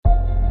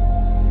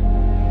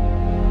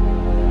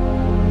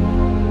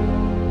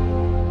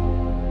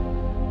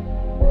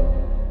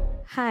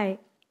Hi,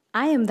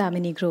 I am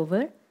Damini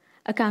Grover,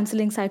 a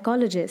counseling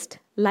psychologist,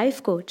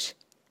 life coach,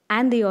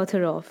 and the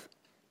author of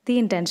The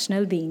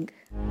Intentional Being.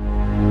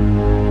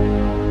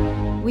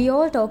 We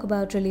all talk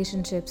about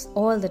relationships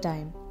all the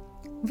time.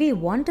 We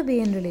want to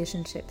be in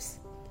relationships.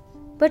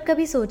 पर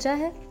कभी सोचा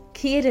है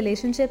कि ये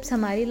relationships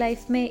हमारी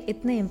life में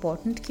इतने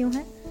important क्यों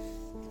हैं?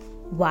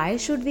 Why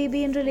should we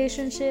be in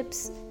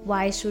relationships?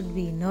 Why should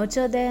we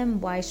nurture them?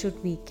 Why should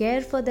we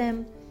care for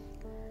them?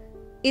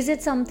 Is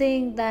it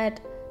something that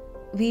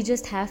we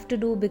just have to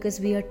do because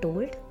we are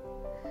told?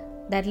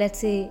 That let's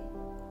say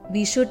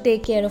we should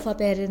take care of our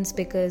parents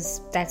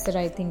because that's the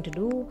right thing to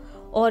do,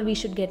 or we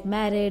should get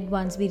married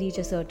once we reach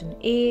a certain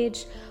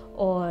age,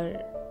 or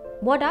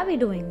what are we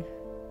doing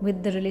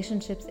with the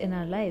relationships in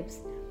our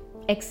lives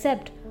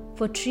except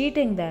for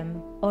treating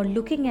them or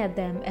looking at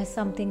them as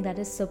something that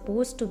is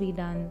supposed to be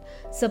done,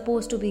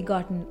 supposed to be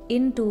gotten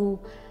into,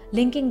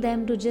 linking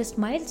them to just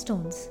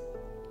milestones?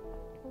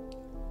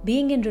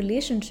 Being in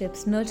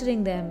relationships,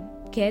 nurturing them,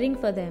 caring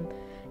for them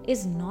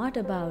is not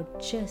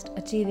about just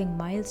achieving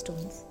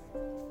milestones.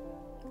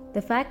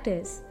 The fact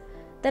is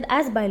that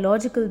as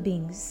biological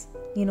beings,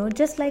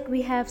 just like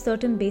we have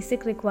certain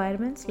basic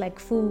requirements like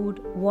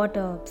food,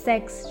 water,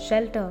 sex,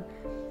 shelter,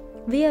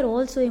 we are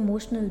also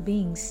emotional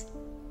beings.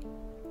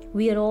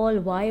 We are all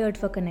wired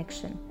for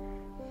connection.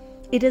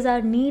 It is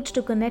our need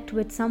to connect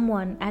with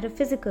someone at a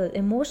physical,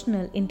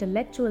 emotional,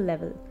 intellectual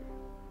level.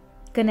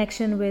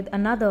 Connection with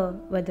another,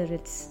 whether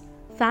it's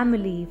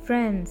family,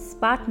 friends,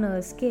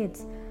 partners,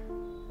 kids.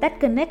 That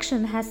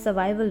connection has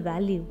survival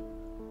value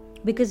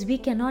because we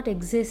cannot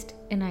exist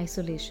in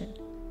isolation.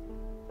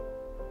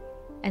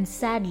 And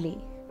sadly,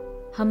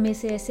 हम में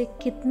से ऐसे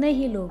कितने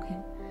ही लोग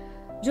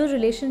हैं जो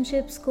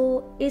relationships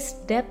को इस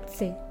depth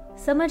से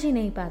समझ ही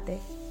नहीं पाते.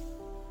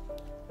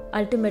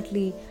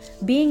 Ultimately,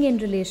 being in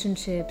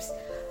relationships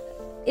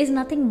is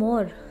nothing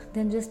more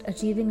than just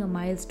achieving a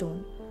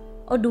milestone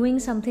or doing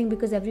something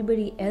because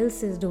everybody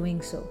else is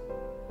doing so.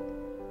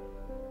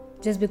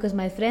 Just because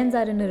my friends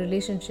are in a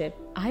relationship,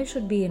 I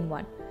should be in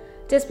one.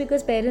 Just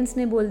because parents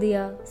ने बोल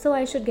दिया, so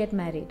I should get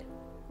married.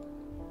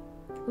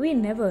 We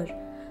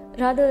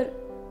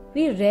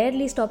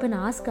rarely stop and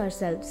ask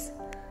ourselves,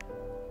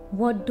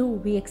 what do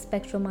we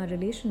expect from our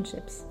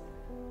relationships?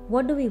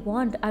 What do we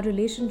want our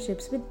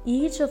relationships with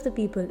each of the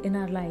people in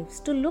our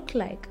lives to look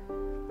like?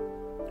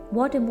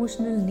 What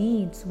emotional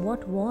needs,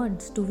 what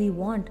wants do we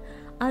want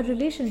our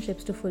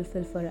relationships to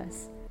fulfill for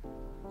us?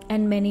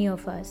 And many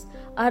of us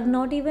are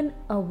not even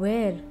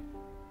aware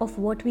of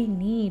what we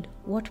need,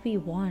 what we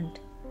want.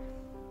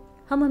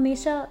 हम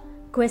हमेशा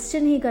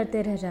question ही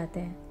करते रह जाते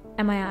हैं.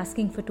 Am I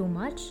asking for too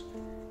much?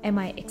 Am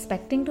I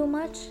expecting too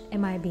much?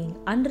 Am I being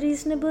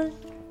unreasonable?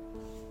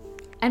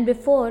 And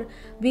before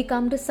we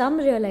come to some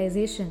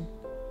realization,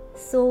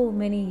 so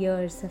many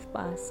years have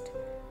passed.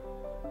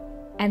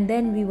 And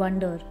then we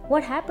wonder,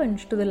 what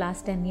happened to the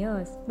last 10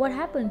 years? What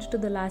happened to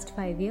the last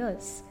 5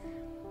 years?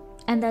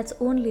 And that's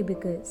only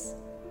because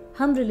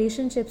हम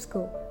relationships को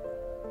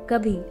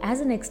कभी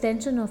as an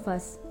extension of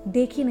us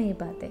देख ही नहीं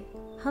पाते.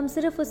 हम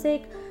सिर्फ उसे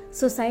एक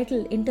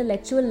societal,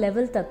 intellectual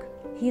level तक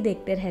ही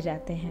देखते रह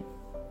जाते हैं.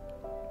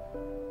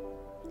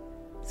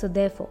 So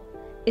therefore,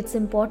 it's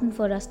important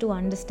for us to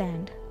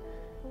understand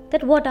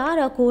that what are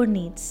our core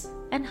needs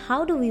and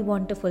how do we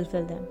want to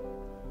fulfill them?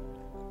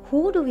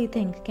 Who do we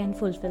think can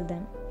fulfill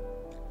them?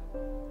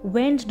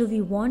 When do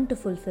we want to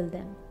fulfill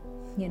them?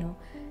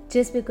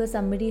 Just because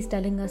somebody is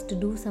telling us to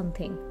do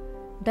something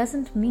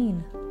doesn't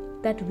mean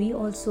that we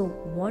also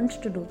want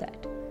to do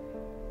that.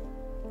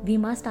 We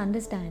must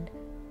understand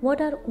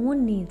what our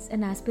own needs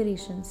and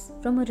aspirations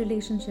from a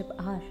relationship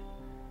are.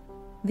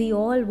 We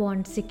all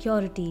want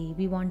security,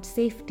 we want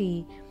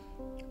safety,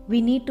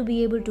 we need to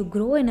be able to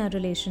grow in our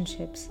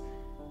relationships.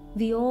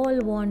 We all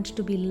want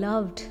to be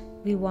loved,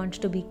 we want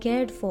to be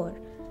cared for,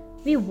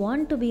 we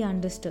want to be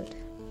understood.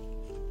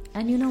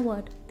 And you know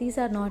what? These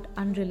are not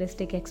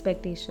unrealistic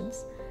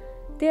expectations.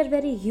 They are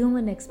very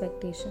human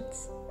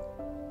expectations.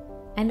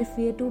 And if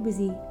we are too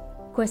busy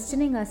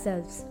questioning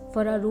ourselves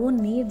for our own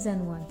needs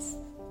and wants,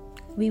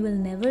 we will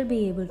never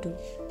be able to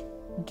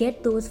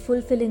get those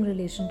fulfilling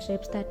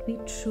relationships that we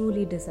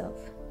truly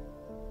deserve.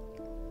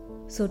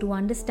 So to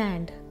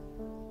understand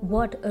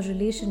what a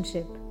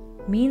relationship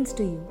means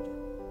to you,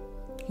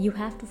 you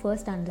have to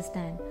first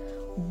understand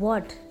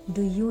what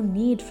do you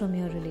need from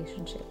your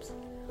relationships?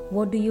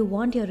 What do you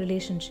want your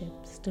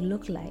relationships to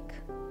look like?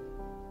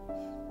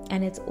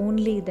 And it's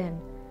only then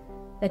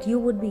that you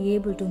would be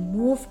able to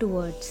move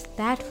towards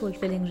that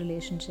fulfilling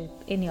relationship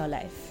in your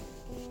life.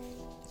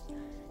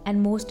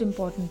 And most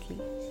importantly,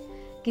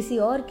 किसी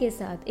और के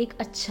साथ एक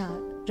अच्छा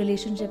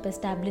relationship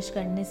establish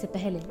करने से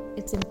पहले,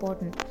 it's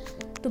important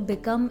to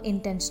become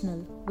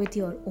intentional with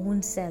your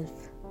own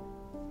self.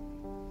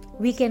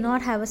 We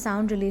cannot have a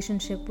sound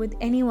relationship with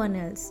anyone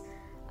else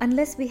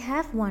unless we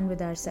have one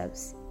with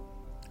ourselves.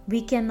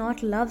 We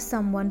cannot love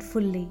someone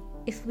fully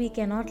if we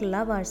cannot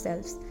love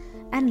ourselves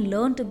and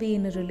learn to be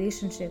in a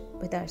relationship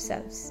with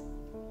ourselves.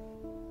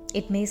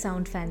 It may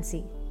sound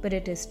fancy, but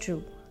it is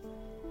true.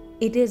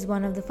 It is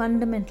one of the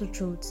fundamental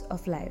truths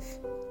of life.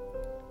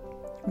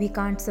 We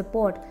can't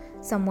support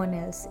someone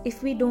else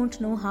if we don't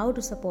know how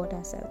to support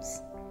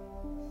ourselves.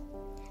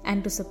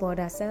 And to support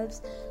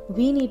ourselves,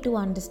 we need to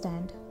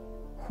understand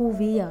who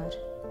we are,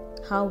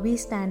 how we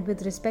stand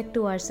with respect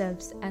to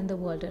ourselves and the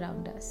world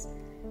around us.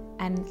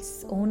 And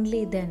it's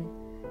only then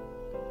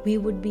we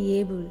would be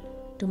able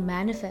to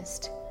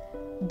manifest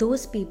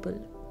those people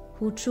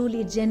who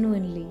truly,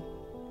 genuinely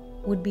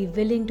would be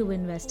willing to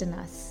invest in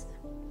us.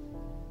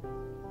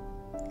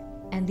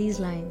 And these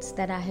lines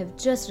that I have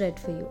just read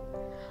for you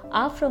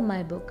are from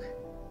my book,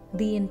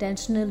 The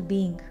Intentional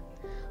Being,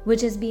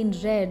 which has been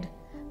read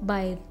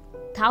by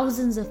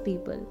thousands of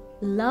people,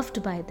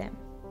 loved by them.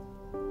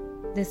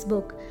 This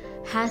book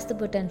has the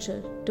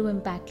potential to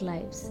impact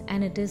lives,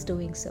 and it is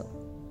doing so.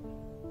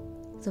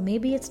 So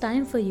maybe it's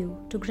time for you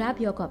to grab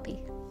your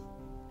copy.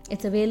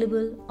 It's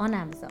available on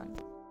Amazon.